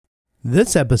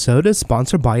This episode is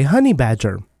sponsored by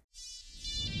Honeybadger.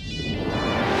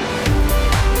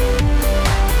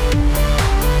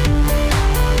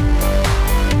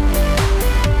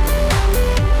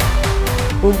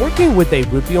 When working with a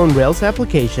Ruby on Rails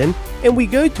application and we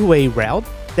go to a route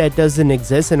that doesn't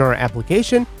exist in our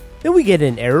application, then we get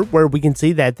an error where we can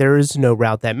see that there is no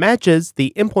route that matches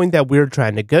the endpoint that we're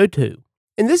trying to go to.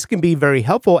 And this can be very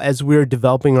helpful as we're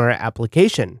developing our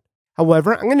application.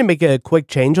 However, I'm going to make a quick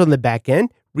change on the back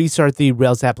end, restart the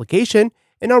Rails application,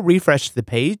 and I'll refresh the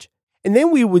page, and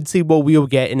then we would see what we will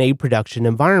get in a production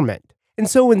environment. And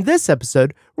so in this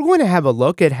episode, we're going to have a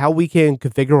look at how we can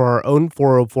configure our own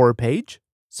 404 page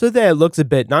so that it looks a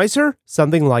bit nicer,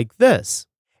 something like this.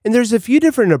 And there's a few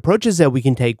different approaches that we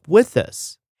can take with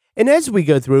this. And as we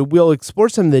go through, we'll explore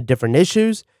some of the different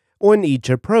issues on each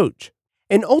approach.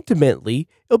 And ultimately,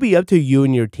 it'll be up to you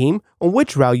and your team on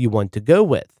which route you want to go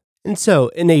with. And so,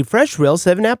 in a fresh Rails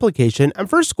 7 application, I'm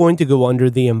first going to go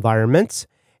under the environments,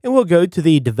 and we'll go to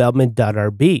the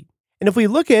development.rb. And if we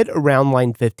look at around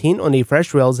line 15 on a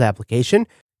fresh Rails application,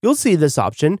 you'll see this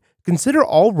option, consider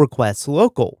all requests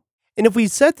local. And if we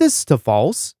set this to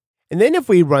false, and then if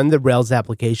we run the Rails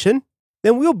application,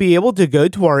 then we'll be able to go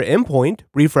to our endpoint,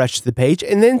 refresh the page,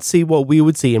 and then see what we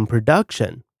would see in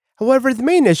production. However, the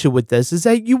main issue with this is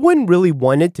that you wouldn't really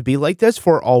want it to be like this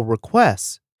for all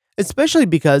requests, especially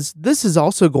because this is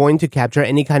also going to capture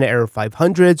any kind of error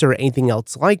 500s or anything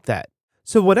else like that.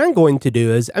 So what I'm going to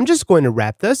do is I'm just going to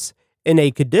wrap this in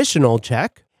a conditional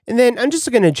check, and then I'm just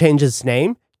going to change its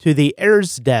name to the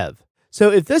errors dev.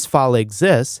 So if this file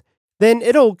exists, then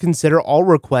it'll consider all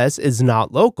requests is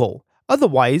not local.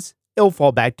 Otherwise, it'll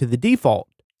fall back to the default.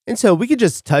 And so we could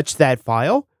just touch that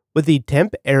file with the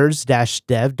temp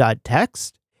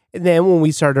errors-dev.txt, and then when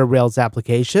we start our Rails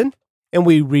application and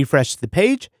we refresh the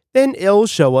page, then it'll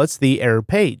show us the error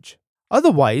page.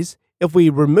 Otherwise, if we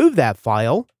remove that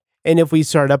file, and if we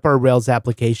start up our Rails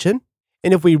application,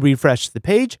 and if we refresh the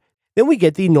page, then we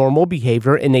get the normal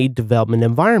behavior in a development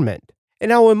environment.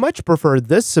 And I would much prefer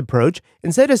this approach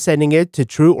instead of setting it to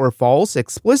true or false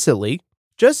explicitly,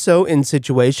 just so in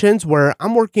situations where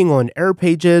I'm working on error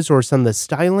pages or some of the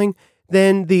styling,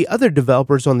 then the other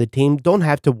developers on the team don't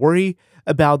have to worry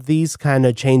about these kind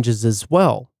of changes as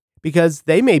well, because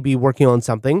they may be working on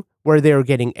something where they're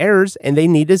getting errors and they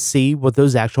need to see what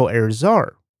those actual errors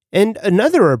are. And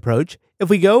another approach, if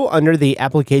we go under the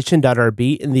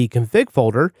application.rb in the config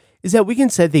folder, is that we can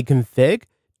set the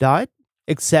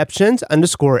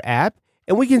config.exceptions_app,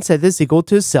 and we can set this equal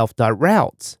to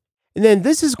self.routes. And then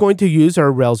this is going to use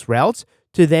our Rails routes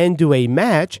to then do a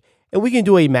match, and we can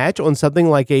do a match on something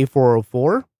like a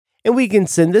 404, and we can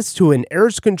send this to an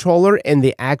errors controller and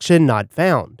the action not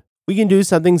found. We can do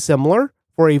something similar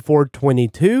for a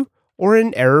 422 or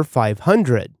an error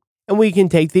 500. And we can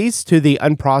take these to the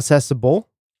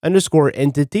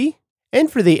unprocessable_entity.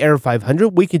 And for the error 500,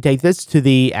 we can take this to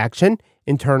the action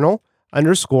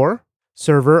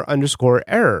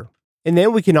internal_server_error. And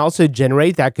then we can also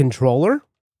generate that controller.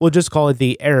 We'll just call it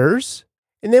the errors.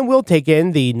 And then we'll take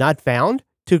in the not found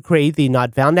to create the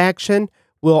not found action.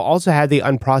 We'll also have the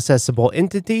unprocessable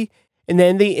entity and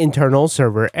then the internal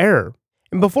server error.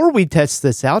 And before we test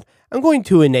this out, I'm going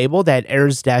to enable that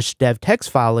errors-dev text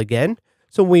file again.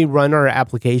 So when we run our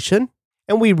application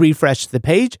and we refresh the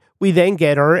page, we then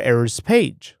get our errors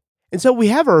page. And so we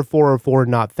have our 404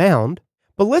 not found,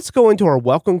 but let's go into our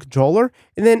welcome controller,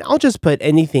 and then I'll just put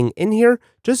anything in here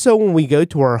just so when we go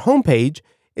to our home page,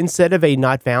 instead of a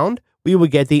not found, we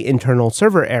would get the internal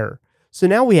server error. So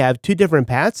now we have two different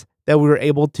paths that we were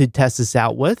able to test this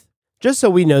out with, just so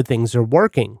we know things are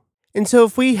working. And so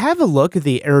if we have a look at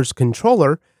the errors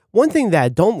controller, one thing that I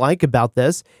don't like about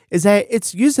this is that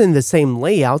it's using the same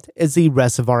layout as the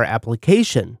rest of our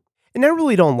application. And I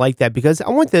really don't like that because I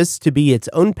want this to be its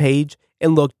own page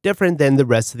and look different than the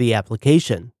rest of the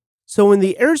application. So in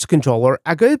the errors controller,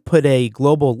 I could put a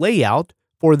global layout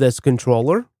for this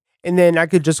controller, and then I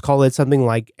could just call it something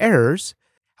like errors.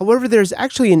 However, there's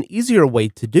actually an easier way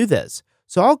to do this.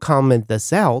 So I'll comment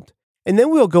this out, and then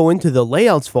we'll go into the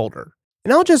layouts folder.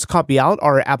 And I'll just copy out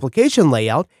our application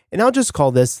layout, and I'll just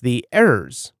call this the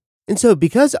errors. And so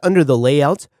because under the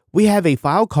layouts, we have a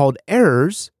file called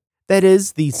errors that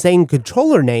is the same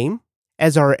controller name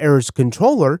as our errors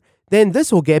controller, then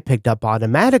this will get picked up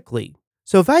automatically.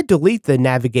 So if I delete the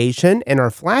navigation and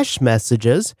our flash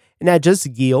messages, and I just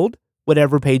yield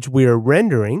whatever page we're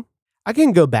rendering, I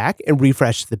can go back and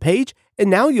refresh the page, and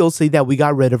now you'll see that we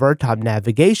got rid of our top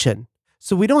navigation.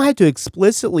 So we don't have to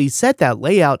explicitly set that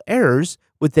layout errors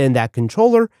within that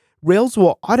controller. Rails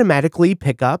will automatically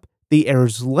pick up the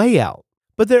errors layout.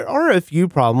 But there are a few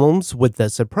problems with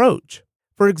this approach.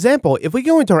 For example, if we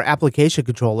go into our application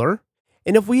controller,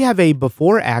 and if we have a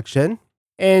before action,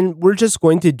 and we're just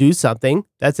going to do something,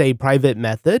 that's a private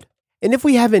method, and if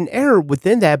we have an error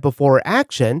within that before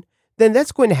action, then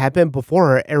that's going to happen before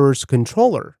our errors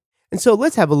controller. And so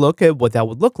let's have a look at what that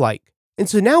would look like. And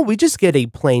so now we just get a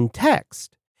plain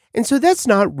text. And so that's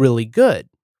not really good.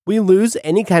 We lose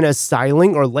any kind of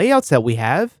styling or layouts that we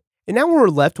have, and now we're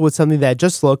left with something that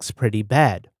just looks pretty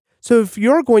bad. So if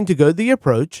you're going to go the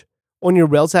approach on your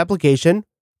Rails application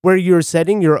where you're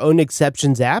setting your own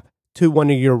exceptions app to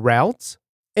one of your routes,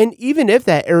 and even if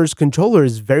that errors controller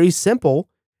is very simple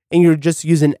and you're just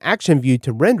using action view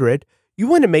to render it, you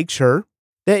want to make sure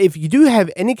that if you do have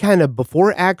any kind of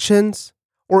before actions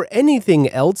or anything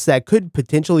else that could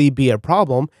potentially be a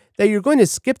problem, that you're going to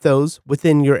skip those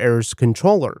within your errors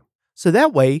controller. So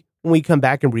that way, when we come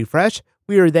back and refresh,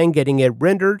 we are then getting it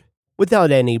rendered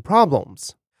without any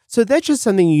problems. So that's just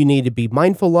something you need to be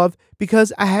mindful of,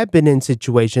 because I have been in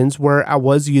situations where I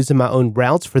was using my own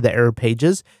routes for the error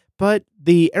pages, but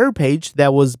the error page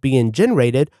that was being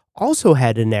generated also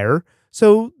had an error,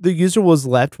 so the user was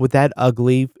left with that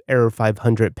ugly error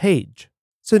 500 page.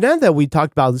 So now that we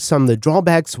talked about some of the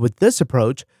drawbacks with this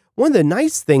approach, one of the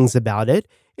nice things about it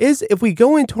is if we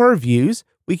go into our views,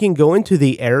 we can go into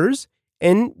the errors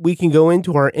and we can go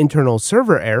into our internal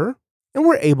server error, and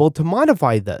we're able to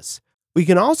modify this. We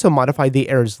can also modify the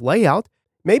errors layout.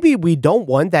 Maybe we don't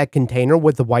want that container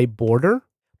with the white border,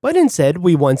 but instead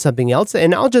we want something else,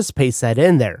 and I'll just paste that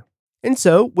in there. And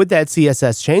so with that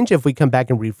CSS change, if we come back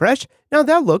and refresh, now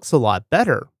that looks a lot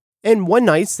better. And one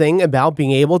nice thing about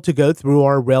being able to go through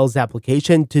our Rails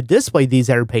application to display these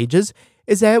error pages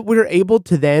is that we're able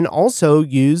to then also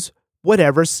use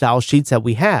whatever style sheets that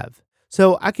we have.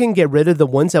 So I can get rid of the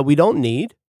ones that we don't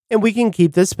need, and we can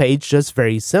keep this page just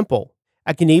very simple.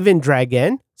 I can even drag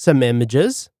in some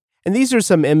images, and these are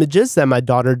some images that my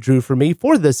daughter drew for me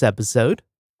for this episode.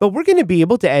 But we're going to be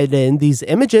able to add in these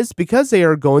images because they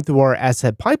are going through our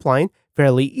asset pipeline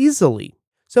fairly easily.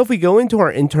 So if we go into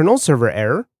our internal server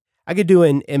error, I could do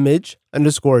an image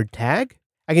underscore tag.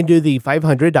 I can do the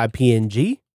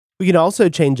 500.png. We can also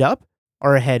change up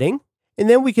our heading, and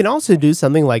then we can also do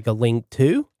something like a link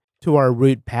to our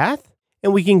root path,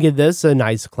 and we can give this a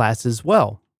nice class as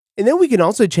well. And then we can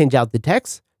also change out the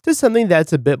text to something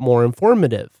that's a bit more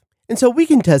informative. And so we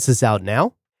can test this out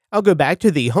now. I'll go back to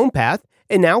the home path,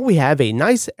 and now we have a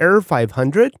nice error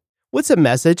 500 with some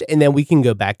message, and then we can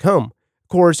go back home. Of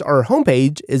course, our home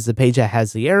page is the page that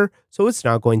has the error, so it's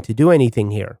not going to do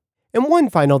anything here. And one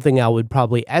final thing I would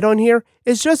probably add on here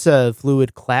is just a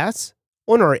fluid class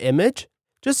on our image,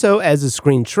 just so as the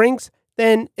screen shrinks,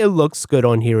 then it looks good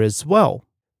on here as well.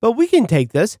 But we can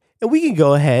take this and we can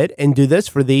go ahead and do this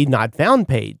for the not found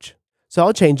page. So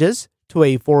I'll change this to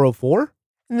a 404,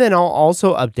 and then I'll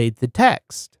also update the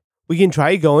text. We can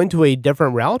try going to a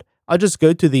different route. I'll just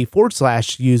go to the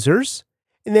 /users,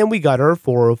 and then we got our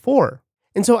 404.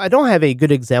 And so I don't have a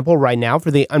good example right now for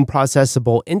the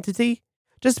unprocessable entity,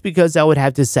 just because I would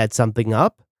have to set something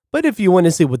up. But if you want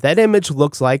to see what that image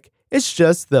looks like, it's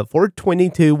just the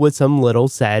 422 with some little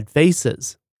sad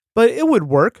faces. But it would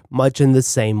work much in the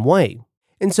same way.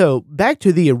 And so back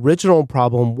to the original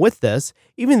problem with this,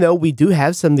 even though we do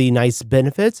have some of the nice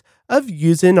benefits of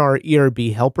using our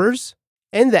ERB helpers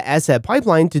and the asset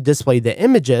pipeline to display the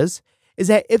images, is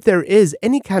that if there is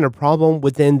any kind of problem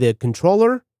within the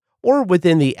controller or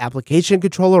within the application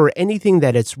controller or anything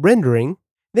that it's rendering,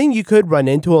 then you could run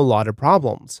into a lot of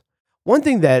problems. One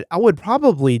thing that I would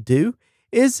probably do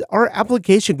is our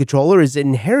application controller is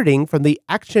inheriting from the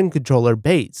action controller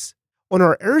base. On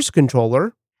our errors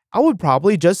controller, I would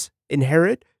probably just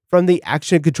inherit from the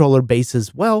action controller base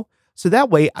as well, so that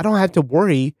way I don't have to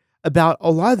worry about a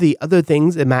lot of the other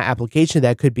things in my application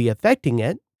that could be affecting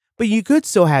it. But you could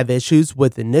still have issues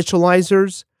with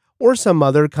initializers or some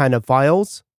other kind of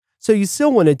files, so you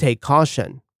still want to take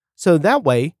caution. So that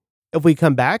way, if we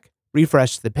come back,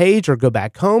 refresh the page, or go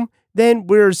back home, then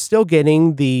we're still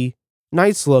getting the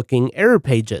nice looking error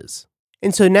pages.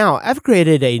 And so now I've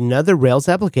created another Rails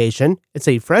application. It's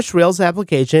a fresh Rails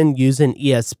application using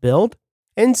ESBuild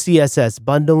and CSS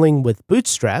bundling with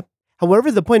Bootstrap.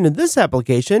 However, the point of this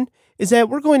application is that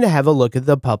we're going to have a look at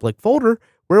the public folder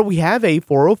where we have a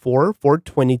 404,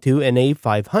 422, and a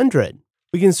 500.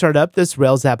 We can start up this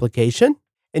Rails application.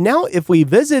 And now if we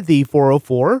visit the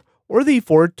 404 or the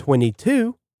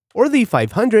 422 or the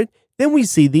 500, then we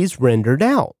see these rendered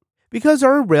out because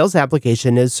our Rails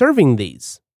application is serving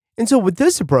these. And so with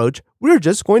this approach, we're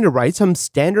just going to write some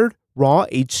standard raw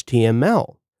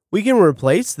HTML. We can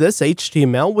replace this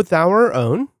HTML with our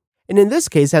own. And in this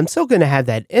case, I'm still going to have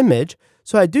that image,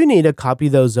 so I do need to copy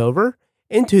those over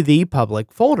into the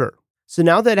public folder. So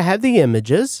now that I have the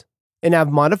images and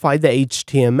I've modified the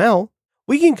HTML,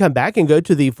 we can come back and go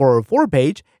to the 404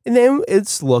 page, and then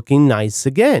it's looking nice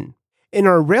again. In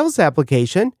our Rails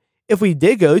application, if we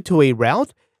did go to a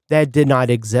route that did not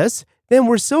exist, then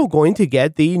we're still going to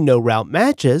get the no route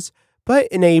matches, but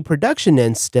in a production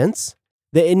instance,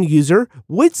 the end user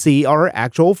would see our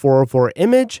actual 404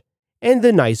 image and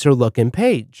the nicer looking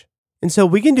page. And so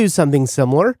we can do something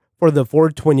similar for the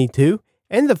 422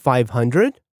 and the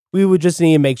 500. We would just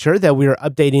need to make sure that we are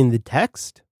updating the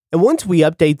text. And once we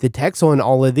update the text on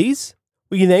all of these,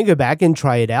 we can then go back and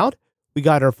try it out. We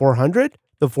got our 400,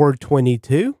 the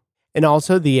 422, and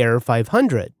also the error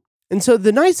 500. And so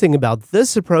the nice thing about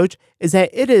this approach is that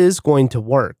it is going to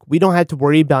work. We don't have to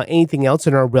worry about anything else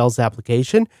in our Rails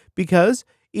application because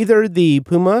either the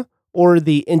Puma or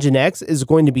the Nginx is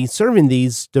going to be serving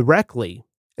these directly.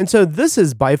 And so this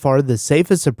is by far the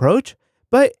safest approach,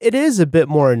 but it is a bit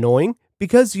more annoying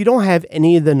because you don't have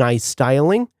any of the nice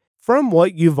styling from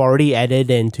what you've already added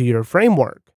into your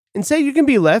framework. Instead, you can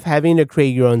be left having to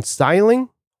create your own styling,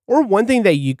 or one thing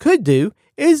that you could do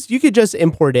is you could just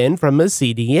import in from a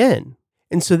CDN.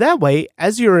 And so that way,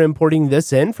 as you're importing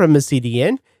this in from a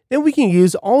CDN, then we can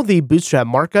use all the Bootstrap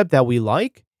markup that we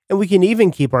like, and we can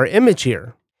even keep our image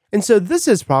here. And so this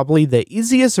is probably the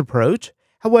easiest approach.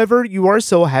 However, you are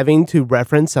still having to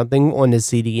reference something on a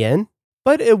CDN,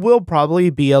 but it will probably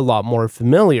be a lot more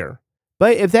familiar.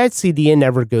 But if that CDN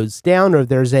ever goes down or if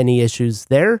there's any issues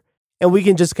there, and we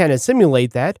can just kind of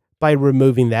simulate that by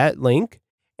removing that link,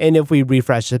 and if we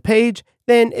refresh the page,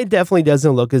 then it definitely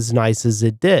doesn't look as nice as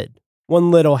it did.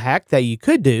 One little hack that you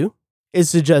could do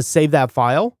is to just save that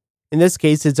file. In this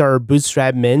case, it's our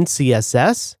Bootstrap min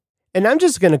CSS, and I'm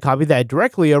just going to copy that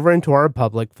directly over into our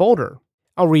public folder.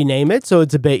 I'll rename it so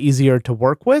it's a bit easier to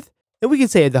work with, and we can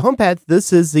say at the home path,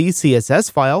 this is the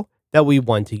CSS file that we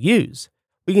want to use.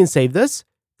 We can save this,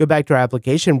 go back to our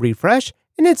application, refresh,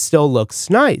 and it still looks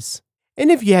nice.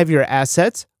 And if you have your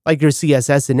assets, like your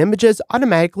CSS and images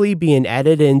automatically being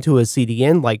added into a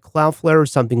CDN like Cloudflare or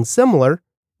something similar,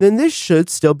 then this should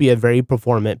still be a very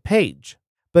performant page.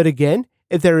 But again,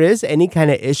 if there is any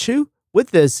kind of issue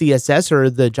with the CSS or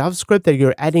the JavaScript that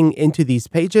you're adding into these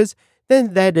pages,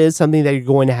 then that is something that you're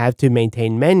going to have to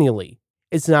maintain manually.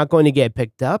 It's not going to get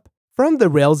picked up from the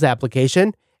Rails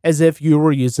application as if you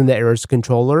were using the errors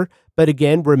controller. But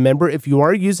again, remember, if you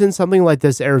are using something like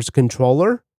this errors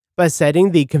controller, by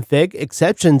setting the config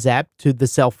exceptions app to the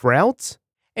self routes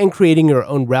and creating your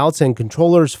own routes and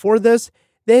controllers for this,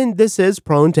 then this is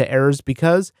prone to errors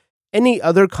because any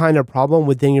other kind of problem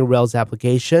within your Rails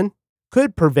application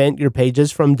could prevent your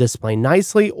pages from displaying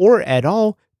nicely or at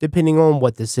all, depending on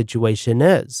what the situation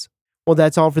is. Well,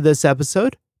 that's all for this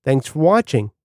episode. Thanks for watching.